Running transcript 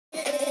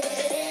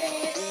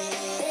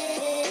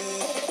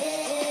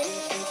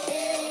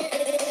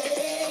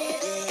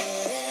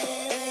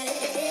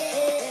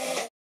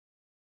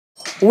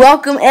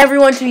Welcome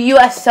everyone to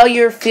U.S.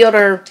 Cellular Field,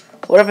 or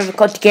whatever it's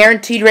called,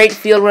 Guaranteed Rate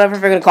Field, whatever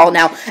they're going to call it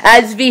now,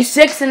 as the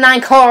 6 and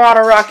 9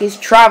 Colorado Rockies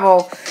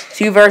travel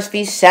to versus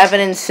the 7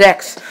 and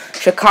 6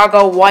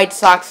 Chicago White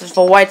Sox. As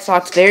the White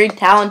Sox, very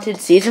talented,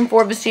 season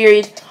 4 of the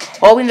series,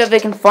 hoping that they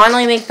can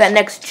finally make that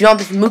next jump.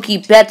 As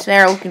Mookie Betts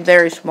there looking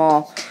very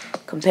small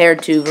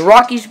compared to the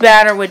Rockies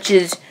batter, which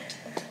is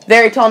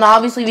very tall. Now,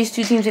 obviously, these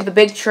two teams make the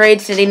big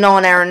trade, sending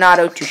Nolan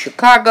Arenado to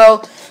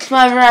Chicago. Some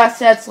other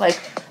assets like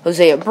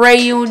Jose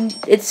Abreu,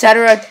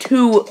 etc.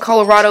 to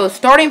Colorado.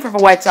 Starting for the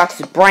White Sox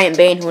is Bryant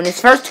Bain, who in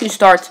his first 2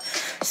 starts,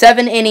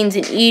 7 innings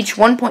in each,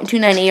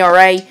 1.29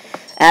 ERA,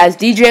 as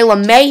DJ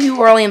LeMahieu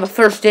early in the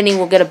first inning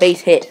will get a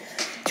base hit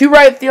to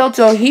right field,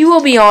 so he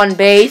will be on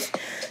base.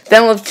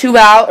 Then with 2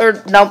 out,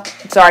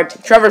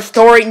 Trevor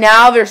Story.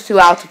 Now there's 2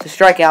 outs with the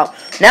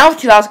strikeout. Now with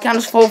 2 outs, count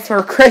is full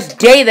for Chris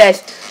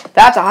Davis.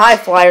 That's a high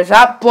flyer.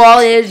 That ball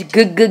is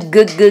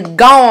good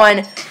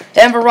gone.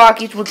 Denver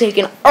Rockies will take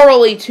an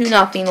early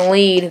 2-0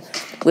 lead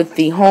with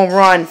the home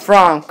run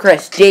from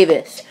Chris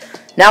Davis.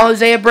 Now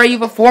Jose Abreu,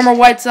 the former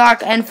White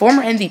Sox and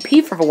former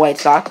MVP for the White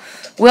Sox,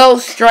 will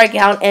strike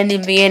out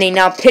ending the inning.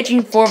 Now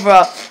pitching for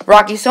the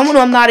Rockies, someone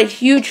who I'm not a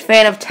huge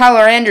fan of,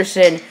 Tyler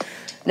Anderson.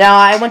 Now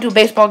I went to a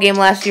baseball game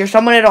last year.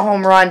 Someone hit a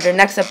home run. Their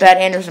next at bat,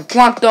 Anderson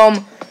plunked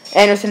him.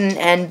 Anderson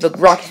and the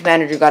Rockies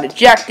manager got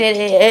ejected.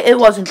 It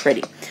wasn't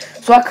pretty.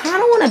 So I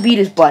kind of want to beat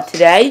his butt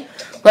today.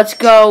 Let's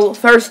go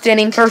first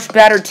inning. First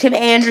batter, Tim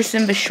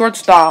Anderson, the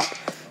shortstop.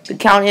 The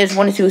count is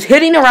 1-2. He's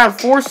hitting around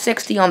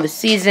 460 on the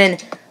season,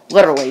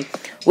 literally.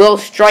 Will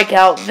strike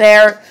out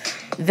there.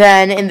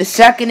 Then in the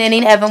second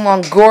inning, Evan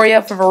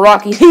Longoria for the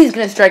Rockies. He's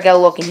going to strike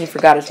out looking. He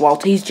forgot his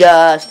wallet. He's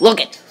just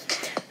looking.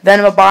 Then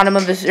at the bottom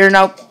of this,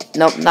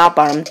 not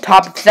bottom.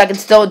 Top of the second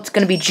still, it's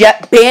going to be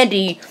Jet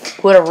Bandy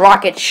who had a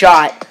rocket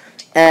shot.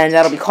 And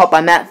that'll be caught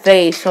by Matt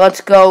Faye. So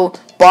let's go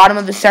bottom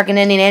of the second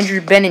inning.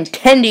 Andrew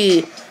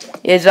Benintendi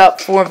is up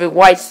for the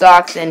White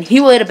Sox, and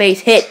he will hit a base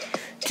hit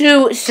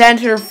to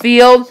center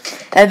field.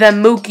 And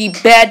then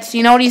Mookie Betts,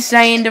 you know what he's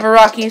saying to the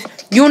Rockies?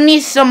 You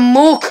need some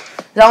mook.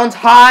 That one's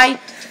high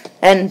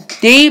and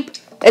deep.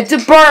 It's a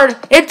bird.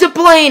 It's a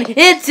plane.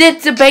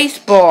 It's a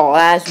baseball.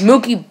 As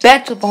Mookie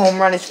Betts with a home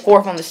run, is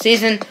 4th on the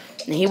season,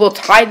 and he will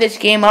tie this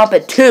game up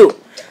at 2.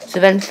 So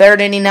then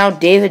third inning now,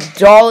 David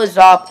Dahl is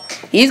up.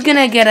 He's going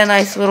to get a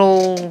nice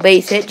little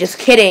base hit. Just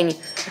kidding.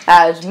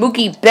 As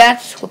Mookie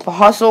Betts with the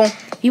hustle,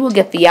 he will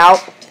get the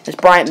out. As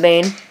Bryant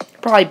Bain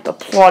probably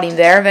applauding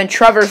there. Then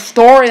Trevor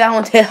Story, that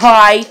one's hit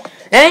high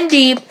and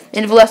deep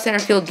into the left center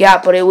field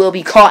gap, but it will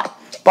be caught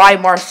by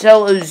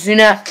Marcell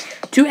Ozuna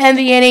to end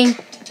the inning.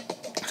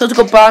 So let's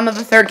go bottom of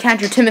the third,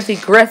 catcher Timothy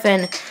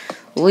Griffin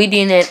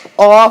leading it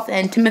off,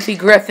 and Timothy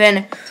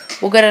Griffin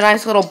will get a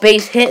nice little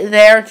base hit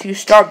there to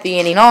start the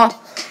inning off.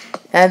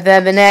 And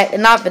then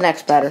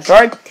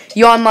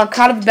Yohan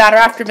Moncada, the batter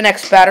after the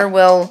next batter,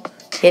 will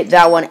hit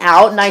that one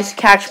out. Nice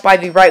catch by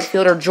the right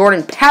fielder,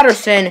 Jordan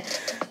Patterson,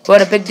 who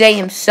had a big day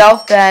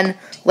himself. Then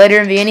later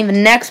in the inning, the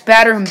next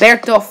batter,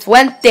 Humberto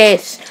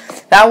Fuentes.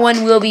 That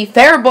one will be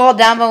fair ball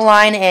down the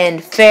line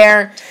and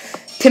fair.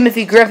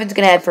 Timothy Griffin's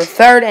going to head for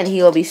third, and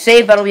he will be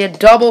saved. That'll be a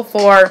double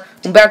for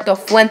Humberto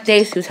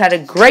Fuentes, who's had a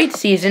great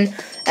season,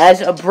 as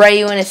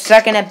Abreu in his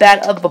second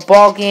at-bat of the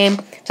ball game.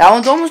 That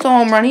one's almost a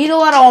home run. He had a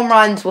lot of home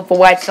runs with the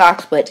White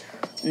Sox, but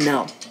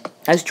no.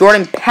 As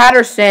Jordan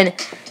Patterson,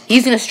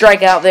 he's going to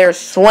strike out there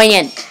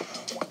swinging.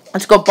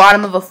 Let's go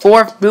bottom of the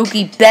fourth.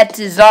 Mookie Betts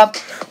is up.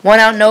 1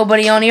 out,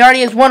 nobody on. He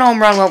already has 1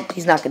 home run. Well,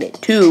 he's not going to hit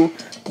 2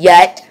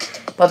 yet,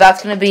 but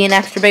that's going to be an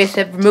extra base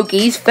hit for Mookie.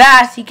 He's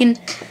fast. He can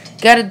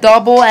get a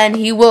double, and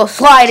he will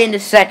slide into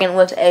second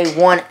with a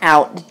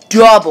 1-out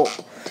double.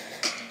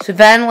 So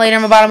then, later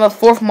in the bottom of the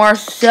fourth,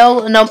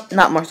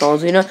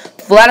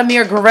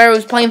 Vladimir Guerrero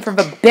is playing for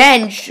the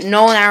bench.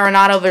 Nolan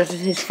Arenado versus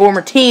his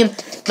former team.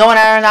 Nolan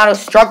Arenado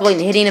struggling,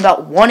 hitting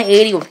about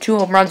 180 with 2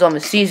 home runs on the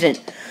season.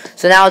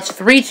 So now it's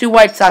 3-2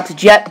 White Sox.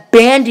 Jet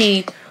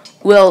Bandy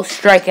will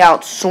strike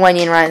out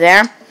swinging right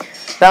there.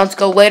 Then let's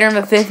go later in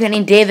the 5th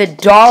inning. David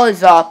Dahl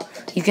is up.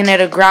 He's going to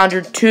hit a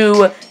grounder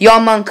to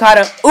Yohan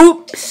Moncada.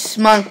 Oops,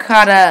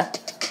 Moncada.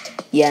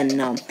 Yeah,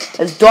 no.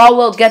 As Dahl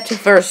will get to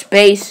first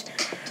base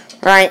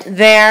right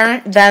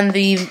there. Then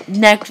the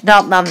next,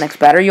 not the next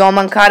batter, Yohan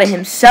Moncada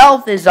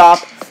himself is up.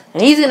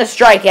 And he's going to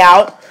strike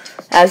out,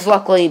 as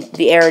luckily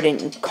the error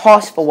didn't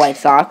cost the White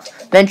Sox.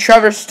 Then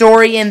Trevor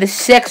Story in the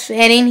 6th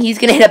inning. He's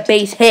going to hit a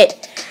base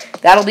hit.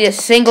 That'll be a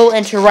single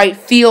into right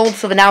field.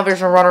 So now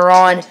there's a runner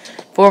on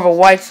for the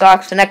White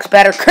Sox. The next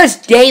batter, Chris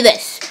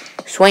Davis.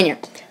 Swinger.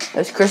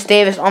 As Chris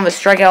Davis on the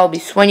strikeout will be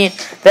swinging.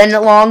 Then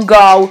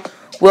Longo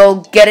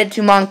will get it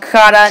to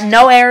Moncada.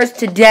 No errors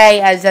today,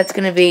 as that's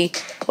going to be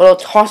a little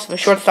toss of a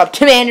shortstop.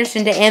 Tim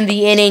Anderson to end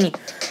the inning.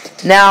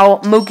 Now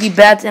Mookie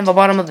Betts in the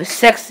bottom of the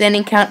 6th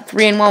inning. Count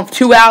 3-1 with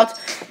 2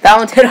 outs. That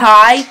one's hit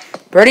high.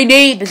 Pretty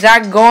deep. Is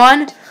that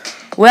gone?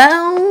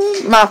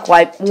 Well, not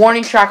quite.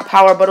 Warning track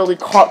power, but it'll be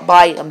caught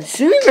by, I'm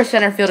assuming, the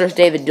center fielder's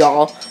David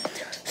Dahl.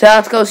 So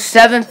let's go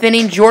 7th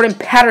inning. Jordan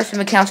Patterson,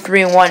 the count's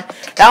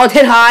 3-1. That one's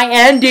hit high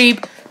and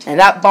deep. And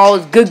that ball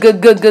is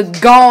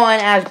gone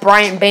as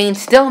Bryant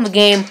Baines still in the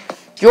game.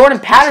 Jordan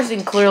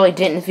Patterson clearly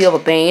didn't feel the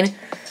pain.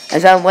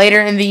 As then later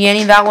in the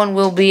inning, that one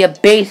will be a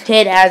base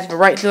hit as the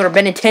right fielder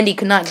Benintendi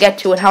could not get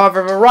to it.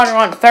 However, the runner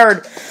on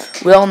third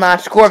will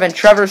not score. Then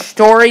Trevor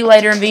Story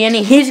later in the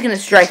inning, he's going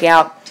to strike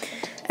out.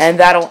 And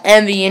that'll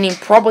end the inning,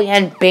 probably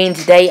end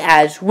Baines' day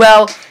as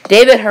well.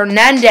 David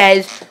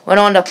Hernandez went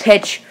on to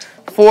pitch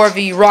for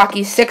the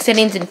Rockies. 6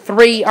 innings and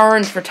 3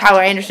 earned for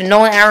Tyler Anderson.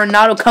 Nolan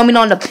Arenado coming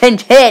on to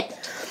pinch hit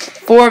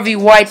for the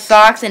White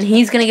Sox. And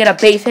he's going to get a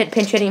base hit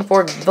pinch hitting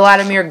for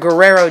Vladimir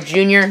Guerrero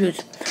Jr., who's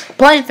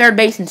playing third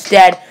base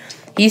instead.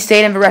 He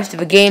stayed in the rest of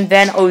the game.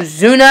 Then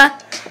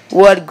Ozuna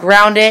would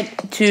ground it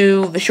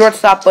to the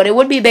shortstop, but it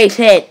would be a base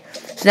hit.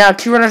 So now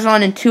 2 runners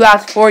on and 2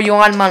 outs for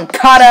Yoan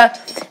Moncada,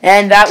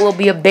 and that will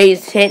be a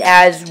base hit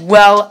as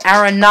well.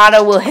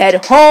 Arenado will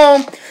head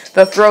home.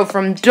 The throw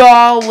from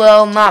Dahl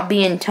will not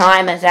be in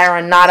time as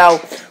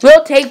Arenado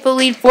will take the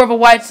lead for the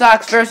White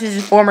Sox versus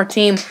his former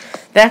team.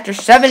 Then after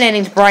 7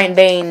 innings, Bryant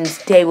Baines'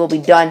 day will be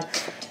done.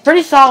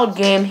 Pretty solid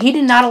game. He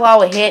did not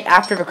allow a hit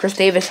after the Chris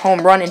Davis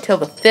home run until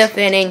the 5th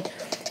inning.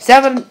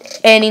 7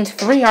 innings,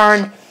 3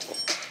 earned.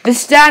 The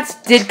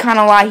stats did kind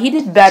of lie. He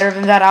did better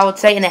than that, I would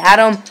say. And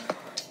Adam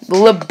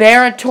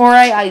Liberatore,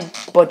 I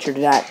butchered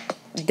that,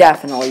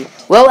 definitely,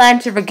 will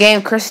enter the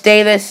game. Chris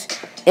Davis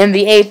in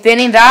the 8th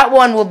inning. That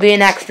one will be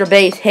an extra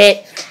base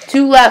hit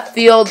to left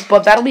field,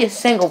 but that'll be a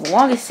single, the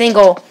longest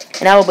single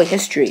in MLB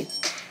history.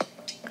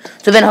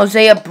 So then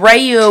Jose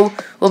Abreu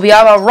will be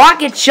out. A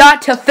rocket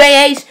shot to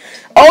face,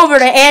 over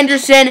to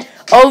Anderson,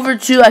 over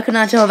to, I could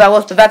not tell who that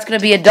was, but that's going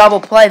to be a double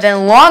play.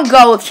 Then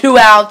Longo with 2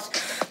 outs.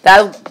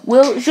 That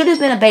should have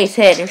been a base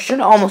hit. It should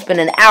have almost been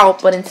an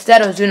out, but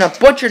instead Ozuna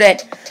butchered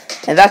it.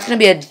 And that's going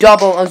to be a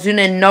double.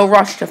 Ozuna in no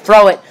rush to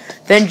throw it.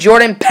 Then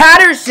Jordan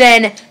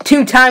Patterson,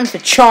 2 times the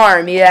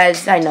charm.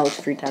 Yes, I know it's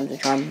 3 times the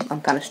charm.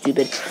 I'm kind of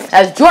stupid.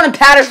 As Jordan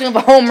Patterson with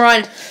a home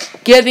run,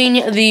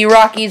 giving the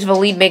Rockies the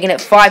lead, making it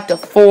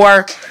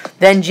 5-4.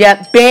 Then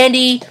Jet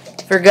Bandy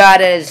forgot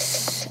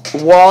his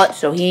wallet,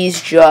 so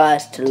he's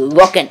just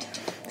looking.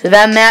 So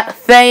then Matt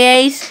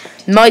Fayes,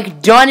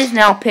 Mike Dunn is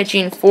now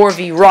pitching for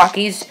the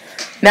Rockies.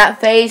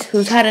 Matt Fayes,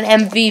 who's had an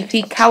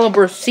MVP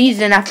caliber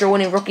season after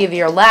winning Rookie of the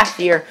Year last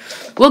year,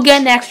 will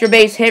get an extra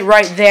base hit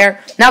right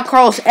there. Now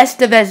Carlos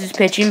Estevez is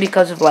pitching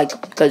because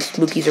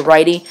Mookie's a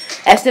righty.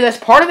 Estevez,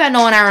 part of that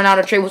Nolan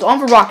Arenado trade, was on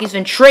the Rockies,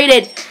 then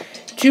traded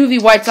to the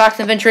White Sox,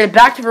 and then traded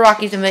back to the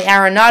Rockies in the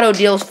Arenado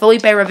deals.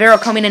 Felipe Rivera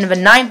coming into the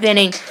 9th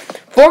inning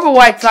for the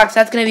White Sox.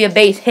 That's going to be a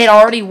base hit.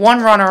 Already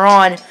 1 runner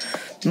on.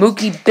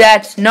 Mookie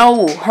Betts,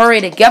 no hurry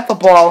to get the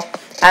ball,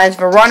 as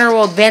the runner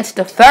will advance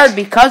to third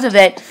because of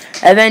it.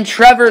 And then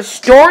Trevor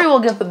Story will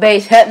get the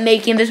base hit,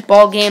 making this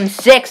ball game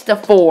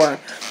 6-4.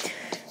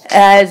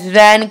 As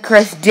then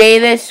Chris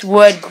Davis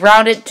would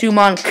ground it to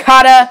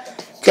Moncada,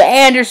 to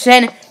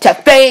Anderson, to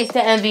Fayes,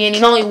 to end the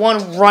inning. Only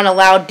 1 run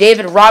allowed.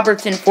 David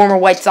Robertson, former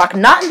White Sox,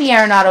 not in the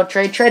Arenado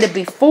trade, traded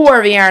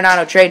before the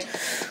Arenado trade,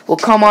 will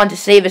come on to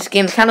save this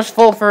game. The count is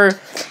full for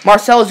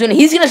Marcell Ozuna.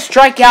 He's going to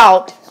strike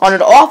out on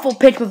an awful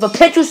pitch, but the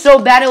pitch was so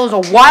bad it was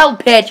a wild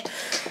pitch,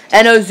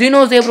 and Ozuna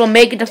was able to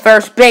make it to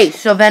first base.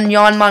 So then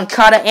Yoan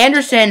Moncada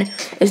Anderson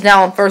is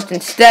now on first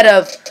instead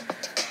of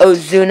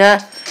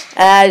Ozuna,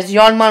 as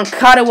Yoan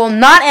Moncada will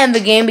not end the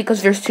game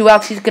because there's 2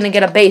 outs. He's going to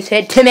get a base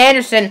hit. Tim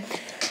Anderson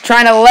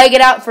trying to leg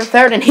it out for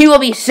third, and he will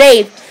be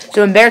safe.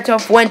 So Humberto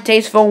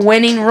Fuentes for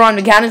winning run.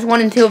 The count is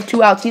 1-2 with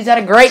 2 outs. He's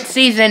had a great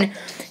season.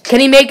 Can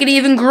he make it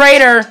even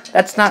greater?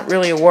 That's not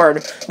really a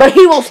word. But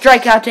he will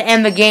strike out to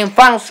end the game.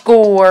 Final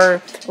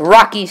score,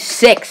 Rockies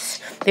 6.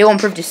 They will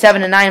improve to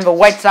 7-9. The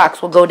White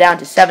Sox will go down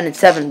to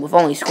 7-7 with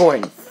only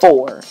scoring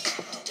 4.